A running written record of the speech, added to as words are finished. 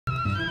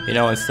You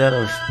know, instead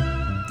of,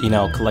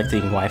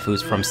 collecting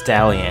waifus from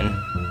Stallion.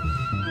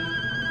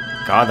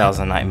 God, that was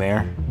a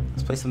nightmare.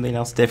 Let's play something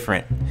else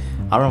different.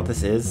 I don't know what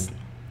this is.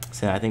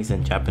 So I think it's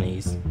in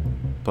Japanese.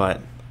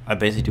 But I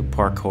basically do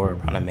parkour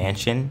around a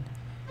mansion.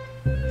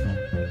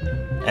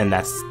 And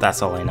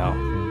that's all I know.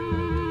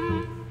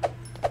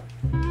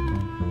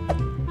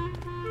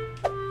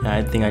 And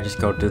I think I just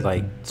go to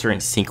like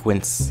certain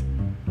sequence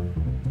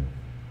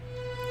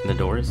in the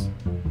doors.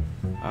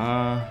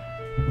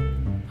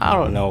 I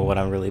don't know what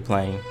I'm really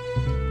playing.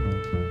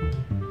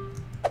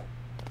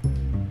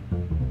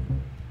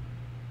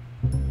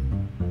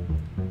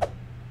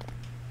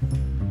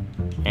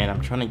 And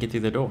I'm trying to get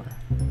through the door.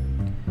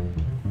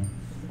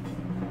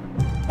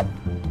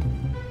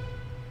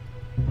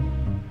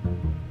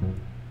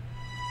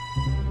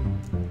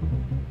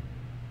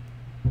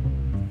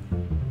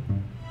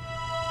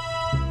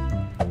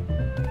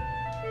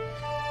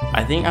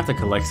 I think I have to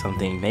collect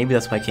something. Maybe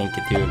that's why I can't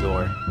get through the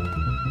door.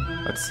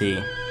 Let's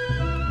see.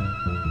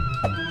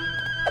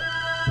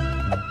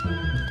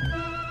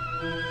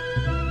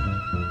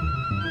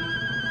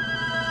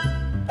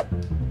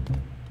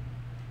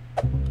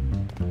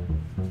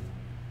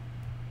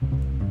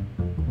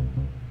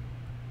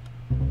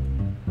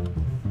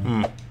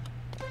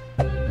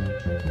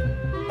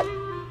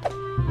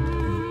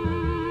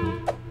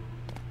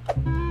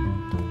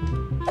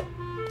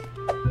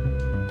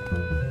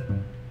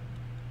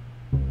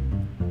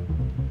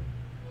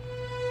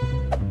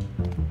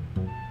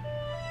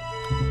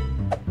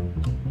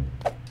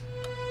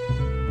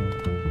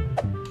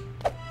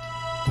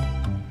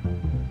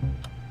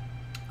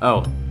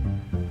 Oh,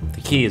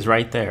 the key is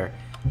right there.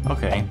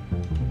 Okay.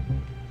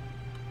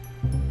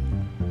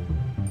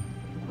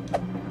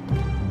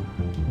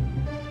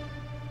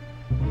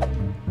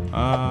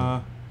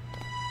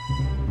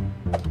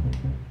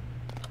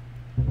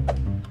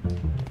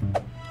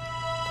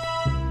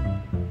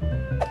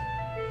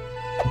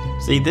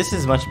 See, this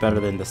is much better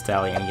than the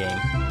Stallion game.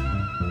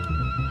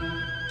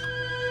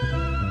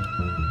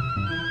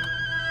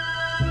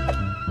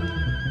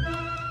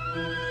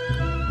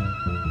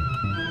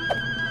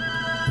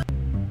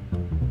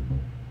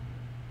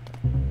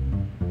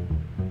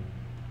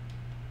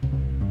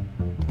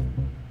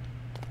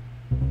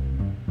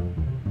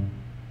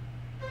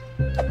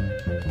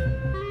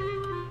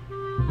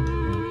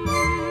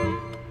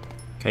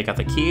 Okay, got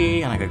the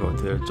key, and I gotta go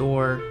through the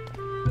door.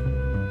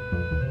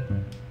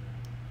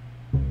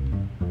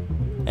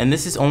 And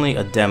this is only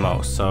a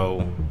demo,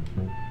 so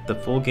the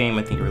full game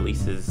I think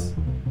releases...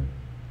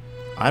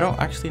 I don't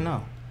actually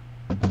know.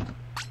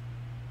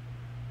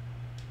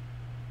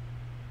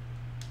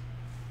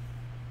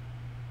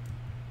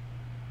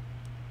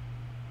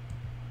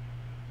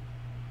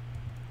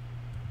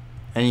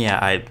 And yeah,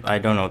 I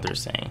don't know what they're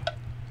saying.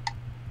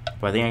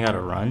 But I think I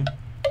gotta run.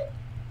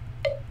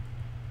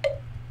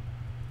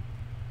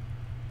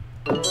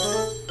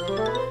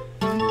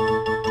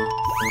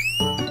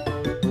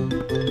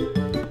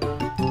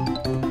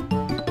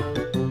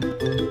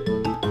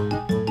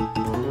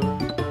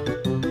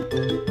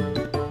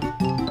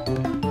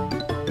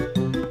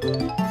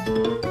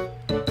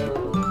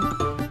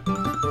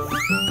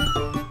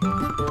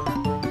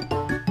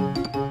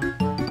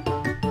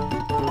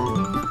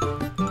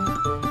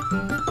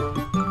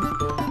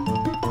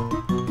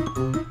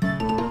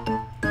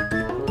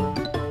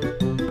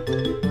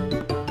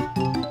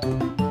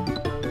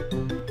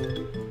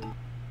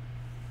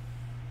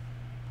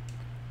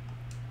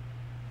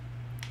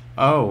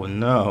 Oh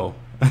no.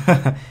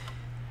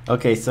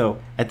 Okay, so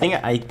I think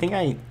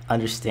I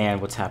understand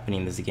what's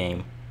happening in this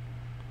game.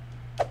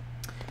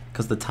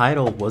 Cause the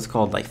title was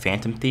called like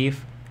Phantom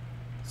Thief.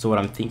 So what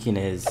I'm thinking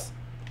is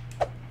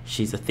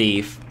she's a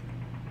thief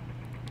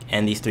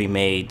and these three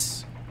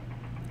maids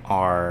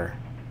are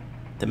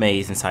the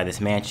maids inside this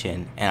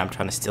mansion and I'm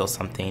trying to steal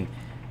something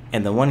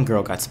and the one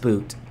girl got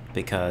spooked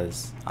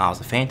because I was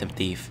a phantom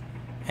thief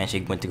and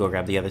she went to go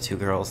grab the other two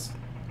girls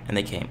and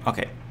they came.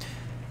 Okay.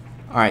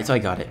 Alright, so I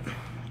got it.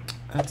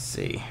 Let's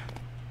see.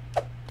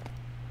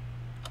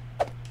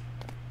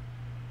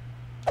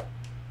 I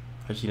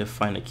just need to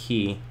find a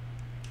key.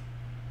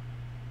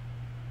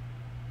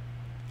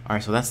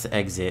 Alright, so that's the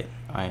exit.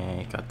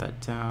 I got that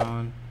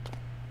down.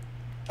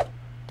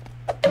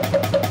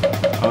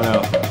 Oh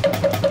no.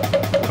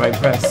 What do I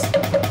press?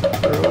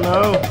 Oh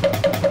no!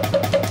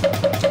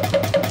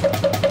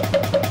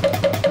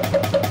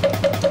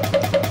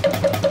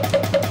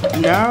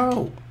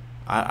 No!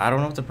 I don't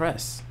know what to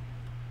press.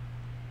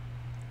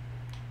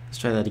 Let's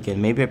try that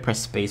again. Maybe I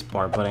press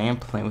spacebar, but I am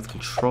playing with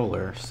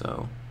controller,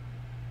 so.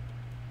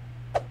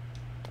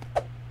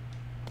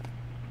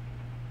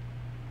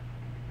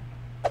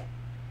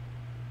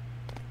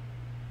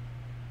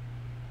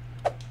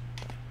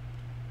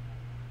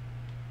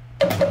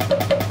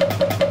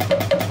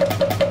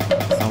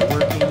 It's not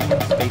working.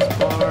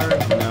 Spacebar,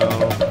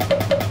 no.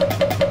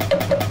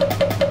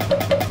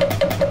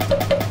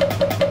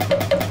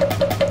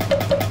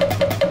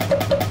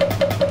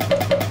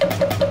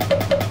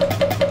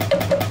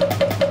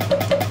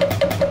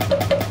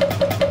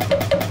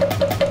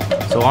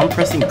 So I'm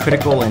pressing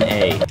critical and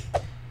A.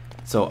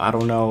 So I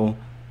don't know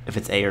if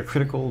it's A or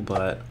critical,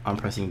 but I'm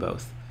pressing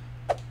both.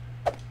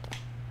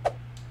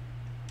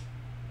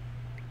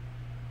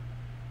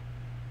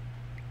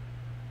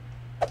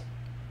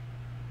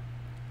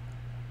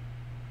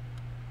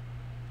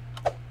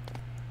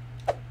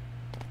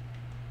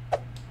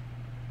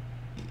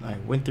 I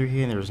went through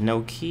here and there was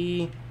no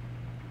key.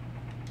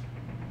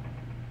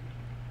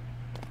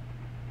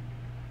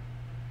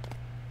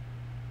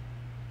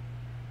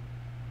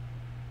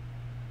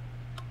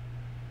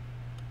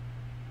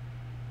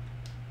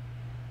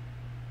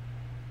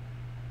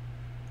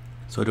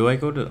 So do I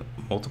go to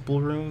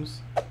multiple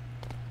rooms?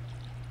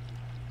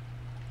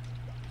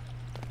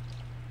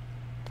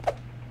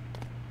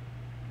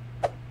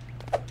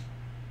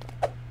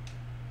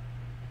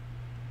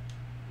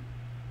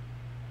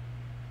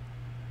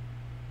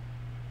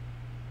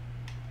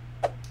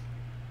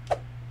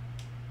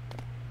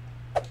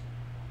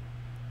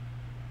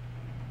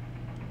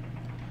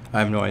 I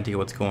have no idea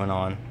what's going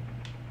on.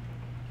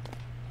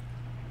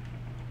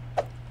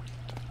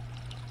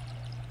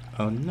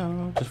 Oh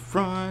no, just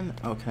run.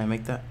 Oh, can I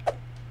make that?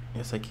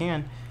 Yes, I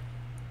can.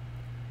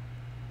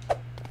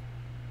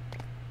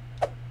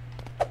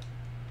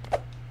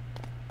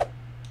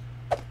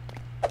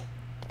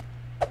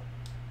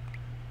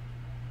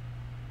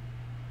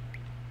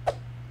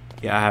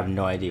 Yeah, I have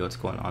no idea what's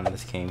going on in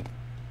this game.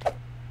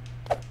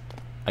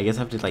 I guess I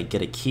have to like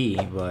get a key,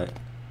 but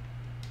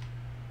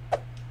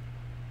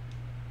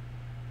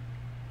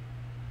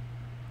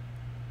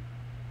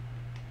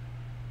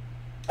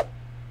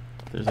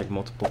there's like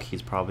multiple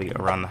keys probably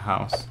around the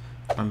house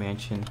or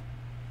mansion.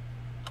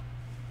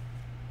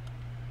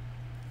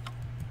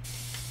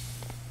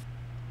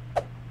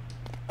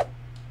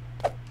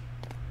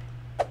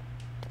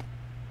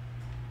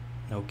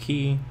 No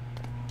key.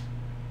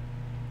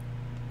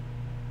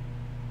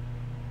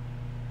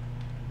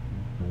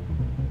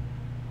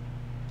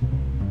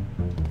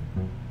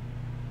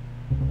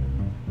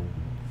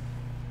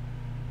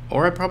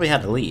 Or I probably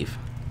had to leave.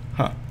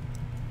 Huh.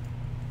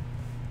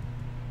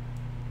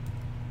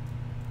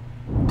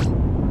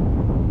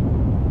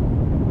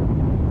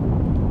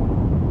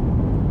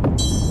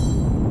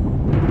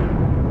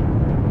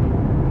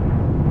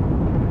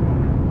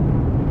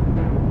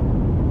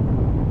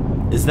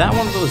 Is that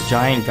one of those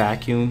giant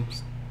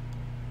vacuums?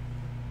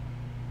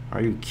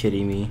 Are you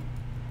kidding me?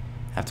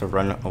 Have to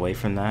run away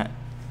from that.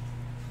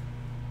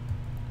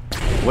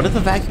 What are the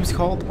vacuums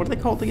called? What are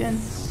they called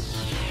again?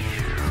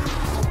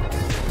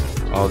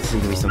 Oh, this is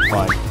gonna be some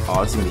fun.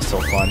 Oh, this is gonna be so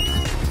fun.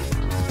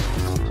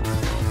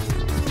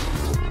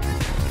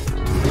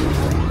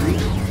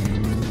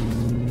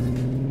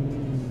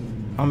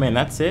 Oh man,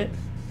 that's it?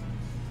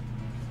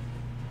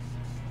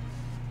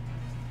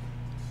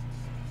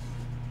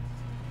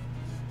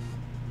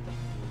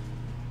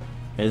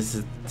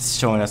 Is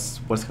showing us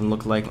what it's gonna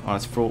look like on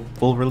its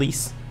full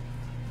release.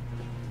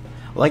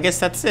 Well, I guess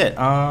that's it.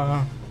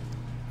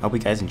 Hope you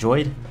guys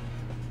enjoyed.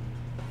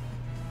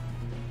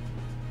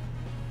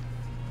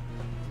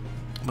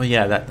 But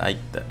yeah, that's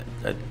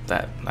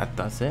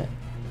it.